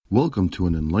Welcome to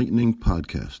an enlightening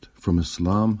podcast from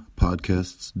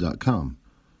IslamPodcasts.com.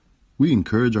 We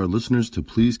encourage our listeners to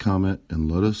please comment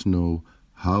and let us know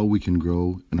how we can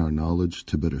grow in our knowledge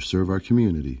to better serve our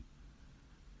community.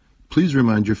 Please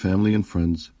remind your family and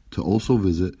friends to also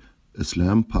visit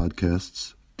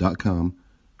IslamPodcasts.com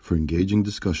for engaging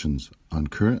discussions on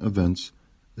current events,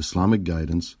 Islamic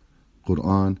guidance,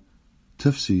 Quran,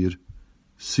 tafsir,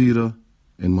 seerah,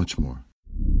 and much more.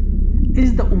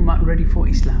 Is the Ummah ready for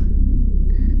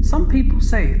Islam? Some people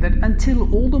say that until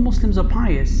all the Muslims are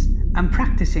pious and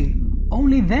practicing,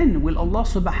 only then will Allah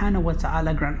subhanahu wa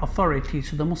ta'ala grant authority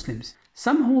to the Muslims.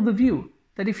 Some hold the view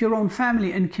that if your own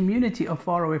family and community are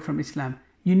far away from Islam,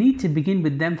 you need to begin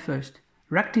with them first.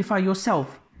 Rectify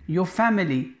yourself, your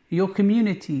family, your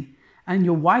community, and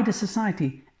your wider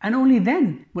society, and only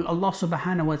then will Allah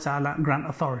subhanahu wa ta'ala grant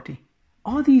authority.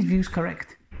 Are these views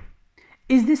correct?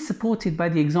 Is this supported by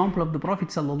the example of the Prophet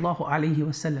sallallahu alaihi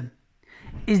wasallam?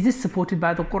 Is this supported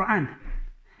by the Quran?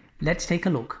 Let's take a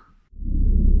look.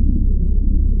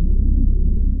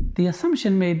 The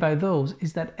assumption made by those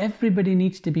is that everybody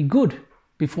needs to be good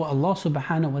before Allah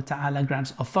subhanahu wa ta'ala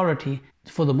grants authority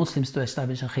for the Muslims to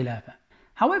establish a khilafah.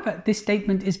 However, this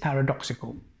statement is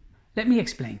paradoxical. Let me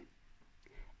explain.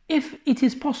 If it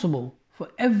is possible for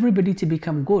everybody to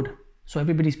become good, so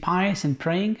everybody's pious and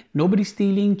praying, nobody's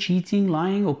stealing, cheating,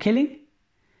 lying or killing,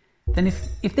 then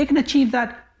if they can achieve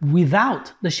that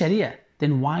without the Sharia,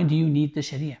 then why do you need the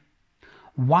Sharia?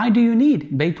 Why do you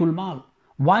need Baytul Mal?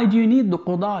 Why do you need the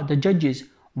Qada, the judges?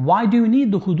 Why do you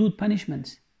need the hudud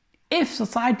punishments? If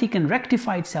society can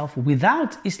rectify itself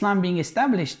without Islam being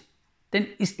established, then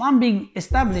Islam being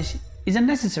established is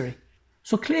unnecessary.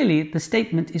 So clearly the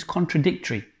statement is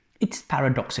contradictory. It's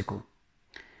paradoxical.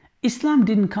 Islam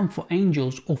didn't come for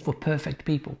angels or for perfect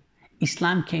people.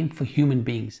 Islam came for human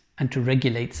beings and to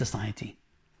regulate society.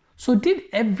 So did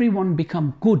everyone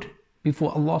become good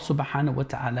before Allah subhanahu wa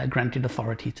ta'ala granted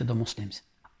authority to the Muslims?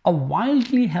 A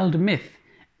widely held myth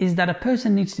is that a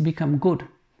person needs to become good,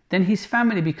 then his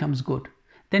family becomes good,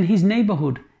 then his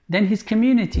neighborhood, then his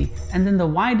community, and then the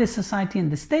wider society and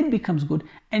the state becomes good,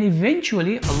 and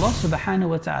eventually Allah subhanahu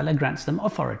wa ta'ala grants them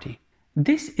authority.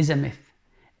 This is a myth.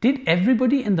 Did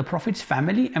everybody in the Prophet's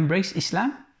family embrace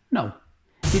Islam? No.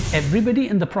 Did everybody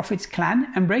in the Prophet's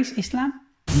clan embrace Islam?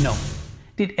 No.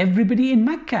 Did everybody in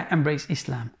Mecca embrace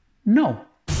Islam? No.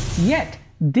 Yet,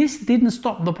 this didn't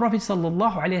stop the Prophet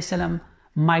ﷺ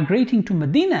migrating to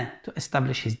Medina to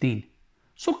establish his deen.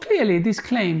 So clearly this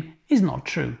claim is not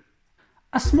true.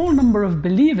 A small number of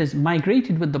believers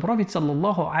migrated with the Prophet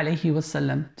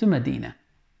ﷺ to Medina.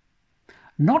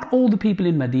 Not all the people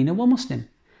in Medina were Muslim,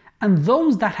 and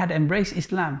those that had embraced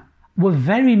Islam were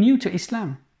very new to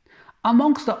Islam.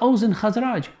 Amongst the Aws and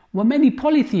Khazraj were many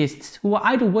polytheists who were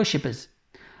idol worshippers,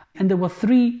 and there were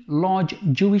 3 large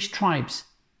Jewish tribes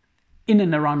in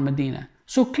and around Medina.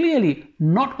 So clearly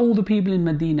not all the people in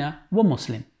Medina were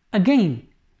Muslim. Again,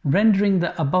 rendering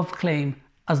the above claim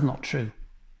as not true.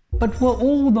 But were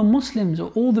all the Muslims or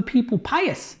all the people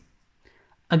pious?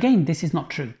 Again, this is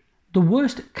not true. The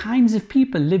worst kinds of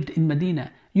people lived in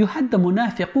Medina. You had the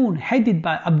Munafiqun headed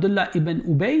by Abdullah ibn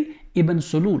Ubay ibn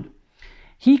Sulul.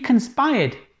 He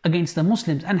conspired against the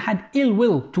Muslims and had ill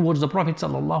will towards the Prophet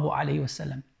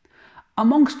ﷺ.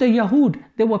 Amongst the Yahud,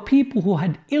 there were people who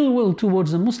had ill will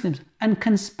towards the Muslims and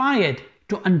conspired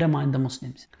to undermine the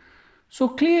Muslims. So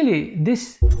clearly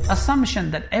this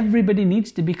assumption that everybody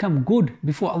needs to become good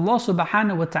before Allah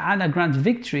subhanahu wa ta'ala grants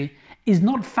victory is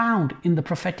not found in the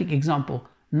prophetic example,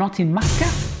 not in Mecca,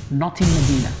 not in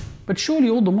Medina. But surely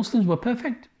all the Muslims were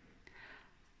perfect.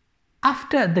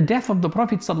 After the death of the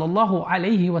Prophet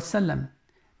ﷺ,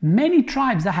 many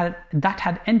tribes that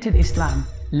had entered Islam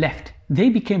left. They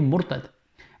became murtad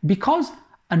because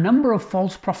a number of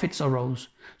false prophets arose.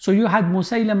 So you had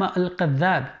Musaylama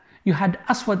al-Kadhdhab, you had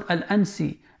Aswad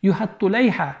al-Ansi, you had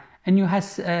Tulayha, and you had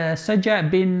Saja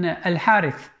bin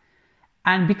al-Harith.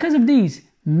 And because of these,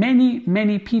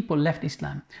 many people left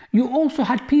Islam. You also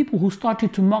had people who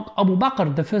started to mock Abu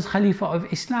Bakr, the first Khalifa of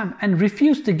Islam, and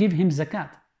refused to give him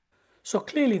zakat. So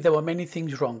clearly there were many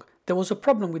things wrong. There was a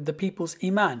problem with the people's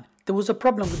iman, there was a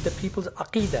problem with the people's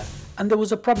aqidah, and there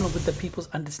was a problem with the people's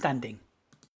understanding.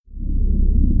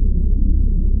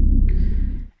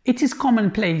 It is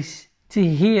commonplace to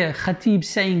hear khatib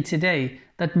saying today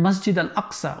that Masjid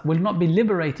al-Aqsa will not be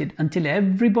liberated until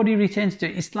everybody returns to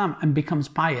Islam and becomes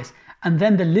pious, and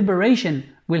then the liberation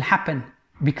will happen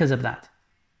because of that.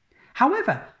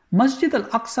 However, Masjid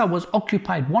al-Aqsa was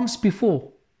occupied once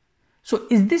before. So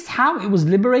is this how it was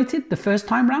liberated the first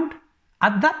time round?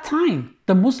 At that time,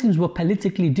 the Muslims were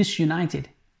politically disunited.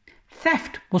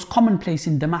 Theft was commonplace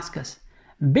in Damascus.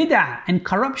 Bid'ah and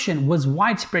corruption was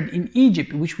widespread in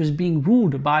Egypt, which was being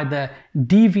ruled by the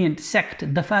deviant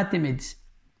sect, the Fatimids.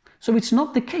 So it's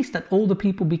not the case that all the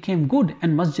people became good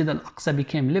and Masjid al-Aqsa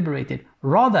became liberated.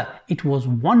 Rather, it was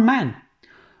one man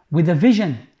with a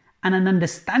vision and an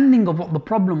understanding of what the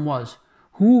problem was,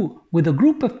 who with a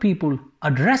group of people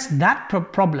addressed that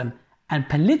problem and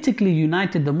politically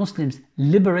united the Muslims,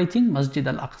 liberating Masjid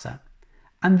al-Aqsa.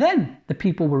 And then the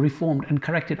people were reformed and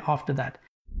corrected after that.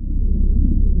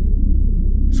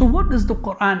 So what does the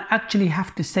Quran actually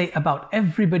have to say about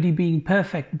everybody being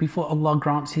perfect before Allah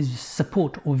grants His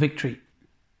support or victory?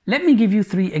 Let me give you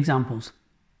 3 examples.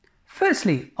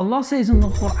 Firstly, Allah says in the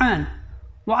Quran,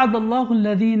 وَعَدَ اللَّهُ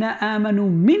الَّذِينَ آمَنُوا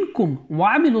مِنْكُمْ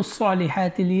وَعَمِلُوا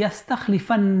الصَّالِحَاتِ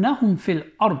لِيَسْتَخْلِفَنَّهُمْ فِي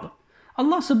الْأَرْضِ.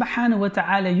 Allah subhanahu wa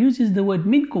ta'ala uses the word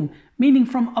minkum, meaning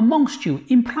from amongst you,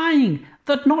 implying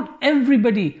that not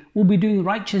everybody will be doing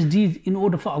righteous deeds in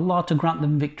order for Allah to grant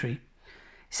them victory.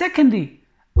 Secondly,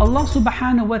 Allah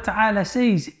subhanahu wa ta'ala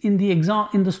says in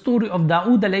the story of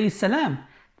Dawood alayhi salam,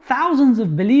 thousands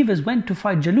of believers went to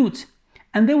fight Jalut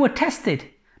and they were tested,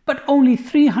 but only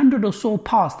 300 or so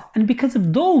passed, and because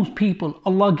of those people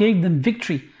Allah gave them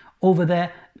victory over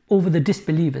the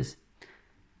disbelievers.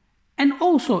 And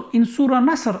also in Surah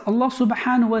Nasr, Allah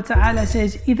subhanahu wa ta'ala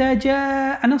says, إِذَا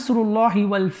جَاءَ نَصْرُ اللَّهِ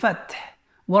وَالْفَتْحِ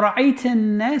وَرَأَيْتَ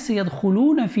النَّاسِ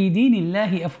يَدْخُلُونَ فِي دِينِ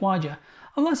اللَّهِ أَفْوَاجًا.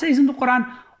 Allah says in the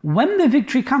Quran, when the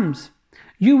victory comes,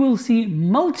 you will see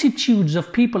multitudes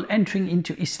of people entering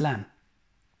into Islam.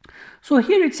 So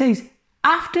here it says,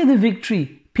 after the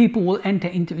victory, people will enter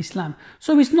into Islam.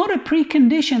 So it's not a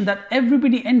precondition that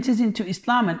everybody enters into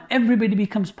Islam and everybody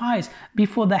becomes pious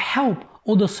before the help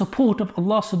or the support of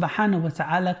Allah subhanahu wa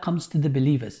ta'ala comes to the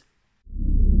believers.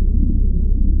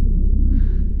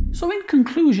 So in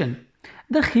conclusion,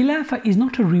 the Khilafah is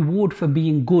not a reward for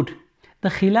being good. The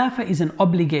Khilafah is an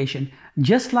obligation,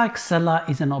 just like Salah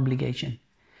is an obligation.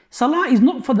 Salah is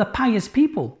not for the pious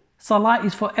people. Salah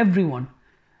is for everyone.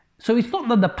 So it's not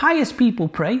that the pious people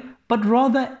pray, but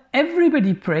rather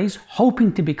everybody prays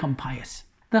hoping to become pious.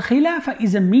 The Khilafah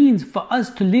is a means for us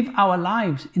to live our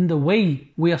lives in the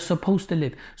way we are supposed to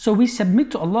live. So we submit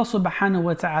to Allah subhanahu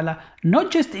wa ta'ala, not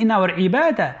just in our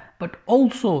ibadah, but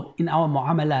also in our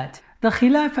mu'amalat. The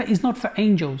Khilafah is not for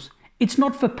angels. It's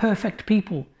not for perfect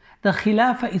people. The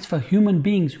Khilafah is for human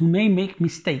beings who may make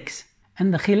mistakes.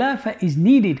 And the Khilafah is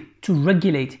needed to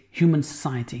regulate human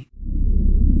society.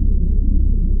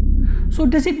 So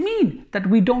does it mean that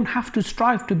we don't have to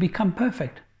strive to become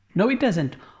perfect? No, it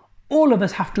doesn't. All of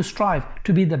us have to strive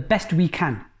to be the best we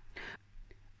can.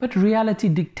 But reality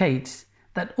dictates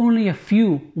that only a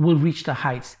few will reach the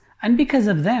heights. And because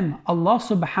of them, Allah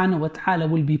subhanahu wa ta'ala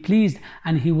will be pleased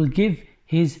and He will give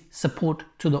His support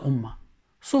to the ummah.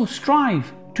 So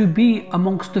strive to be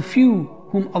amongst the few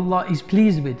whom Allah is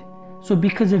pleased with. So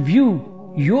because of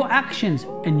you, your actions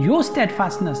and your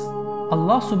steadfastness,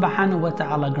 Allah subhanahu wa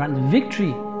ta'ala grants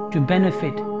victory to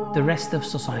benefit the rest of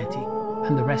society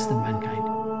and the rest of mankind.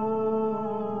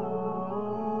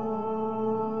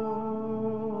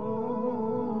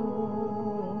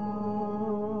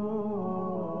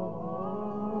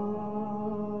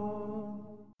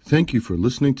 Thank you for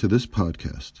listening to this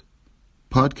podcast.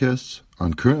 Podcasts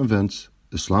on current events,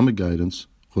 Islamic guidance,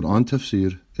 Quran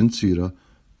tafsir, and seerah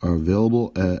are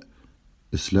available at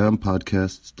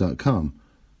islampodcasts.com,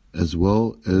 as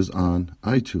well as on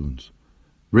iTunes.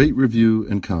 Rate, review,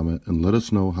 and comment, and let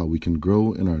us know how we can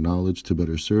grow in our knowledge to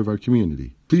better serve our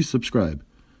community. Please subscribe,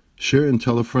 share, and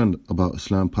tell a friend about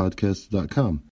islampodcasts.com.